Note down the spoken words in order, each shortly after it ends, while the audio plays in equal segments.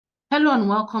Hello and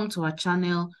welcome to our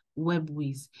channel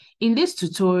WebWiz. In this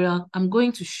tutorial, I'm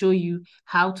going to show you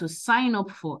how to sign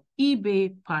up for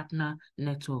eBay Partner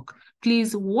Network.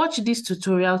 Please watch this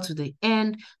tutorial to the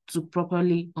end to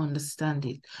properly understand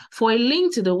it. For a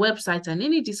link to the website and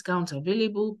any discount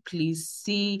available, please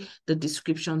see the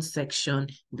description section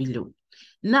below.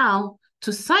 Now,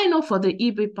 to sign up for the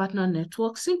eBay Partner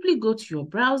Network, simply go to your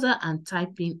browser and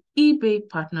type in eBay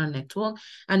Partner Network,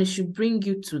 and it should bring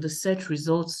you to the search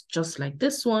results just like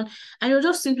this one. And you're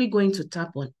just simply going to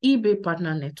tap on eBay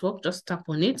Partner Network, just tap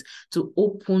on it to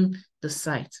open the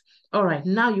site. All right,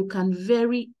 now you can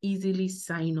very easily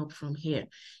sign up from here.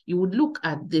 You would look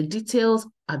at the details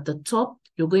at the top.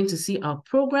 You're going to see our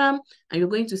program, and you're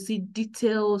going to see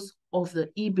details of the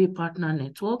eBay Partner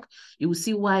Network. You will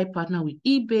see why I partner with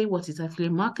eBay, what is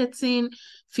affiliate marketing,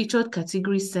 featured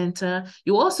category center.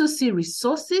 You also see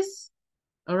resources,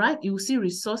 all right? You will see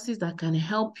resources that can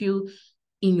help you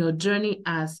in your journey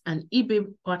as an eBay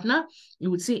partner. You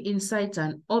would see insights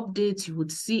and updates. You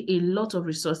would see a lot of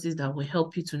resources that will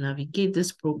help you to navigate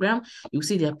this program. You will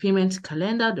see their payment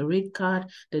calendar, the rate card,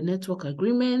 the network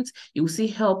agreement. You will see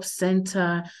help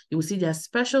center. You will see their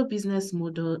special business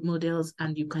models,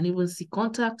 and you can even see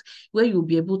contact, where you'll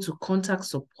be able to contact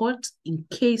support in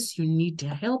case you need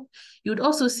their help. You'd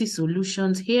also see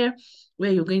solutions here, where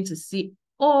you're going to see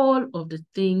all of the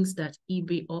things that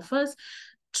eBay offers.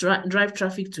 Drive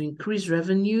traffic to increase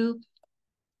revenue.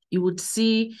 You would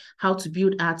see how to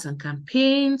build ads and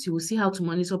campaigns. You will see how to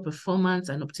monitor performance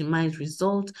and optimize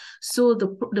results. So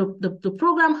the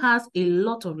program has a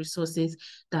lot of resources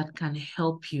that can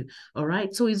help you. All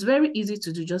right. So it's very easy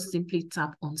to do. Just simply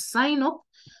tap on sign up.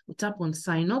 We tap on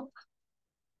sign up.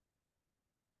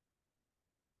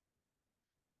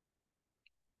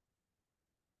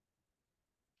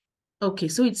 Okay,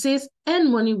 so it says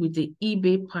earn money with the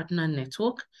eBay Partner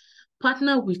Network.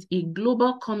 Partner with a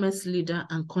global commerce leader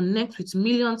and connect with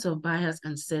millions of buyers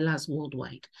and sellers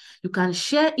worldwide. You can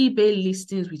share eBay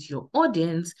listings with your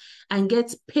audience and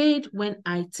get paid when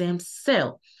items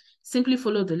sell. Simply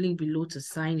follow the link below to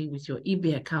sign in with your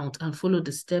eBay account and follow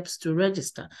the steps to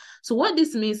register. So what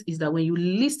this means is that when you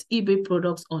list eBay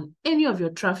products on any of your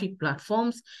traffic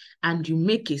platforms and you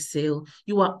make a sale,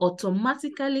 you are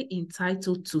automatically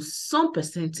entitled to some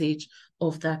percentage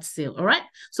of that sale. All right.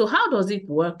 So how does it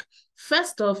work?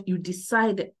 First off, you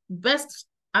decide the best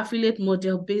affiliate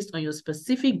model based on your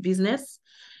specific business.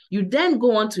 You then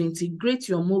go on to integrate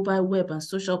your mobile, web, and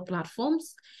social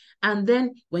platforms. And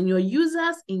then when your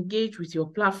users engage with your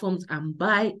platforms and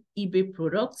buy eBay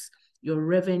products, your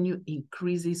revenue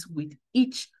increases with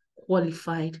each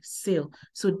qualified sale.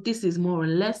 So this is more or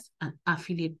less an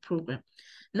affiliate program.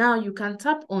 Now you can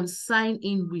tap on sign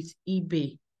in with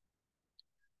eBay.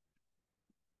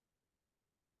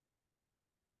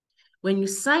 When you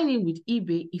sign in with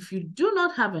eBay, if you do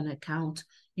not have an account,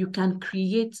 you can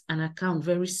create an account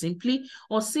very simply,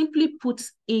 or simply put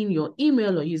in your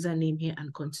email or username here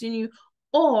and continue,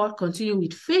 or continue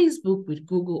with Facebook, with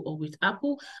Google, or with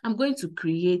Apple. I'm going to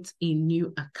create a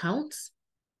new account.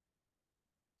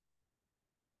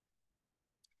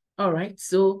 All right,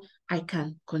 so I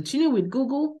can continue with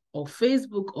Google or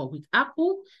Facebook or with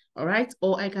Apple, all right?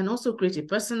 Or I can also create a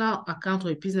personal account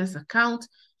or a business account.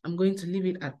 I'm going to leave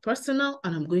it at personal,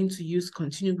 and I'm going to use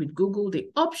continue with Google. The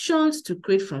options to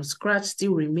create from scratch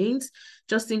still remains.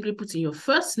 Just simply put in your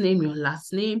first name, your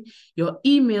last name, your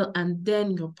email, and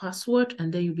then your password,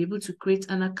 and then you'll be able to create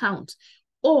an account.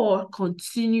 Or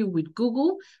continue with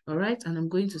Google, all right? And I'm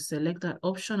going to select that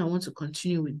option. I want to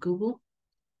continue with Google.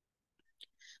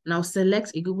 Now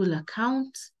select a Google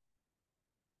account.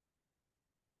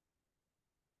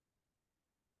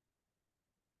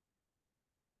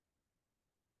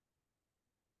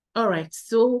 All right,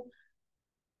 so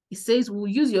it says we'll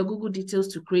use your Google details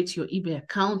to create your eBay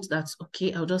account. That's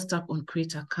okay. I'll just tap on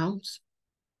create account.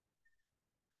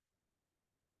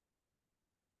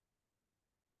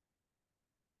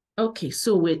 Okay,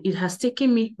 so it has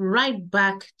taken me right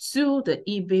back to the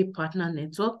eBay Partner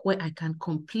Network, where I can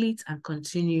complete and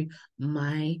continue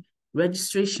my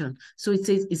registration. So it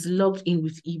says it's logged in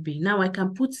with eBay. Now I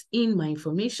can put in my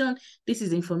information. This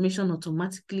is information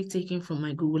automatically taken from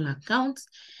my Google account.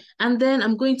 And then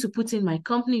I'm going to put in my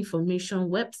company information,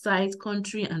 website,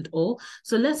 country, and all.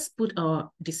 So let's put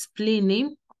our display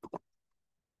name.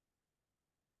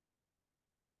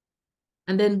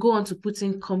 And then go on to put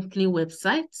in company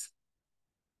website.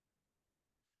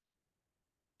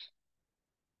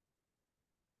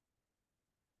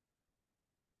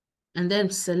 And then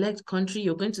select country.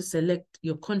 You're going to select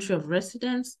your country of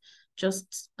residence.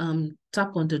 Just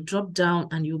tap on the drop down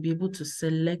and you'll be able to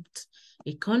select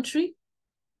a country.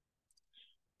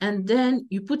 And then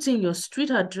you put in your street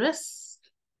address.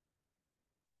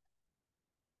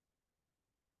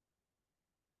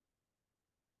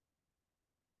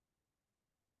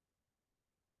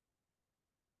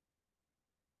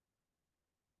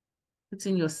 Put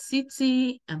in your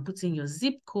city and put in your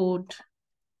zip code.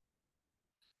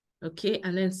 Okay,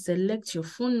 and then select your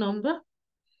phone number.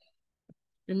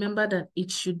 Remember that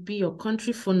it should be your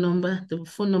country phone number, the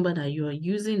phone number that you are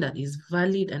using that is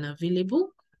valid and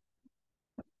available.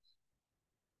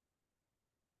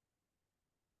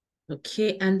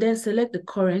 Okay, and then select the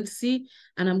currency,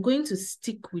 and I'm going to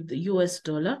stick with the US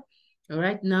dollar. All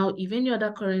right, now, if any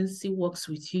other currency works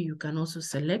with you, you can also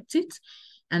select it.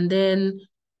 And then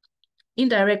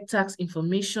indirect tax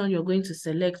information, you're going to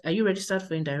select, are you registered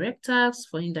for indirect tax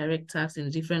in a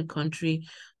different country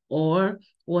or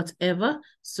whatever?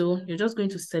 So you're just going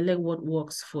to select what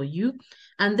works for you.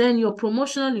 And then your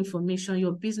promotional information,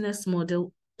 your business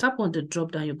model, tap on the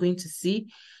drop down, you're going to see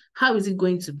how is it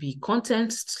going to be?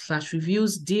 Content /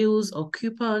 reviews, deals or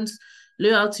coupons,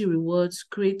 loyalty rewards,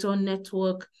 creator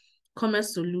network,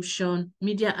 commerce solution,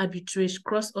 media arbitrage,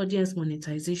 cross-audience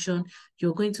monetization.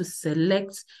 You're going to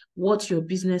select what your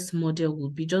business model will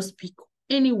be. Just pick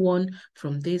any one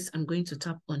from this. I'm going to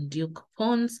tap on deal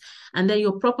coupons. And then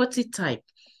your property type.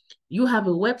 You have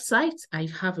a website. I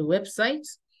have a website.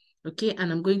 Okay,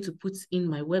 and I'm going to put in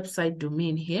my website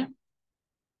domain here.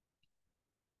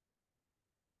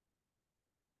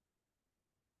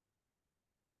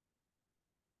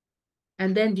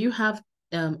 And then do you have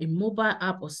a mobile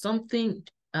app or something,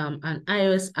 an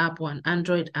iOS app or an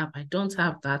Android app? I don't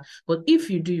have that, but if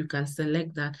you do, you can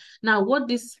select that. Now, what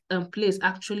this place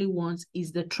actually wants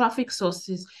is the traffic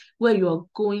sources where you are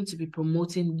going to be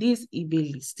promoting these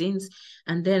eBay listings,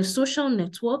 and then social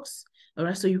networks. All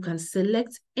right, so you can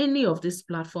select any of these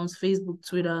platforms: Facebook,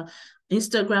 Twitter,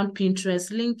 Instagram,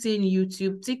 Pinterest, LinkedIn,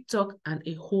 YouTube, TikTok, and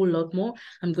a whole lot more.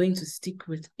 I'm going to stick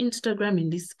with Instagram in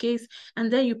this case.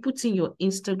 And then you put in your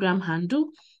Instagram handle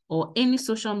or any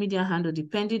social media handle,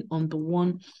 depending on the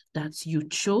one that you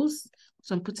chose.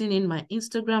 So I'm putting in my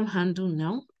Instagram handle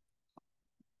now.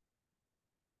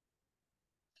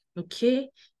 Okay,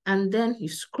 and then you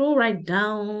scroll right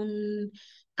down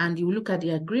and you look at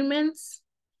the agreements.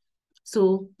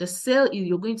 So the sale,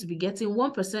 you're going to be getting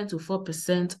 1% to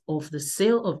 4% of the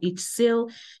sale of each sale.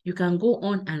 You can go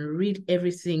on and read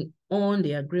everything on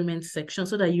the agreement section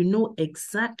so that you know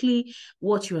exactly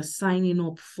what you are signing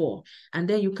up for. And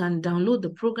then you can download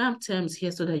the program terms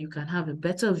here so that you can have a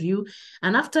better view.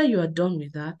 And after you are done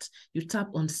with that, you tap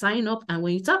on sign up. And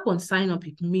when you tap on sign up,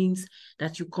 it means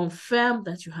that you confirm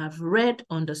that you have read,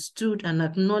 understood, and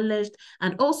acknowledged,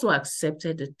 and also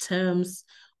accepted the terms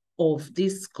of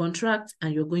this contract,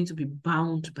 and you're going to be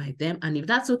bound by them. And if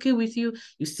that's okay with you,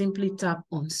 you simply tap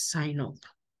on sign up.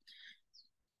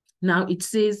 Now it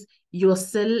says you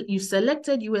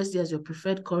selected USD as your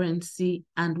preferred currency,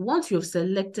 and once you've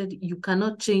selected, you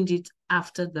cannot change it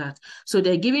after that. So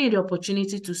they're giving you the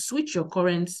opportunity to switch your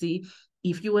currency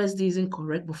if USD isn't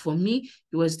correct. But for me,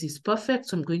 USD is perfect,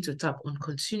 so I'm going to tap on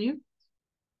continue.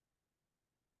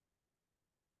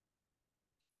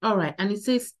 All right, and it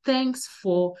says, thanks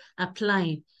for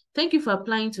applying. Thank you for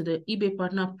applying to the eBay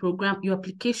Partner Program. Your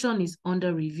application is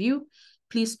under review.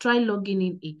 Please try logging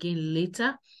in again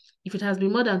later. If it has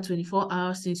been more than 24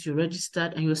 hours since you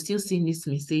registered and you're still seeing this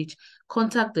message,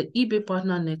 contact the eBay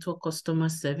Partner Network customer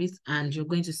service and you're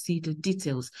going to see the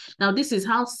details. Now, this is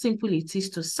how simple it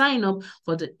is to sign up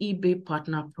for the eBay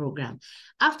Partner Program.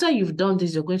 After you've done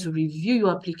this, you're going to review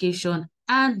your application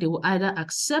and they will either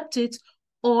accept it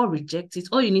or reject it.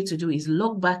 All you need to do is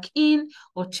log back in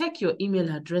or check your email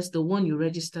address, the one you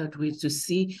registered with, to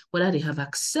see whether they have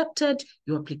accepted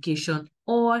your application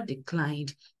or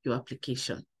declined your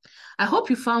application. I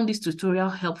hope you found this tutorial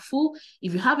helpful.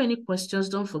 If you have any questions,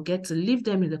 don't forget to leave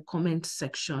them in the comment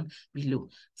section below.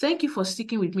 Thank you for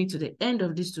sticking with me to the end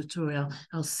of this tutorial.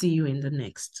 I'll see you in the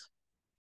next.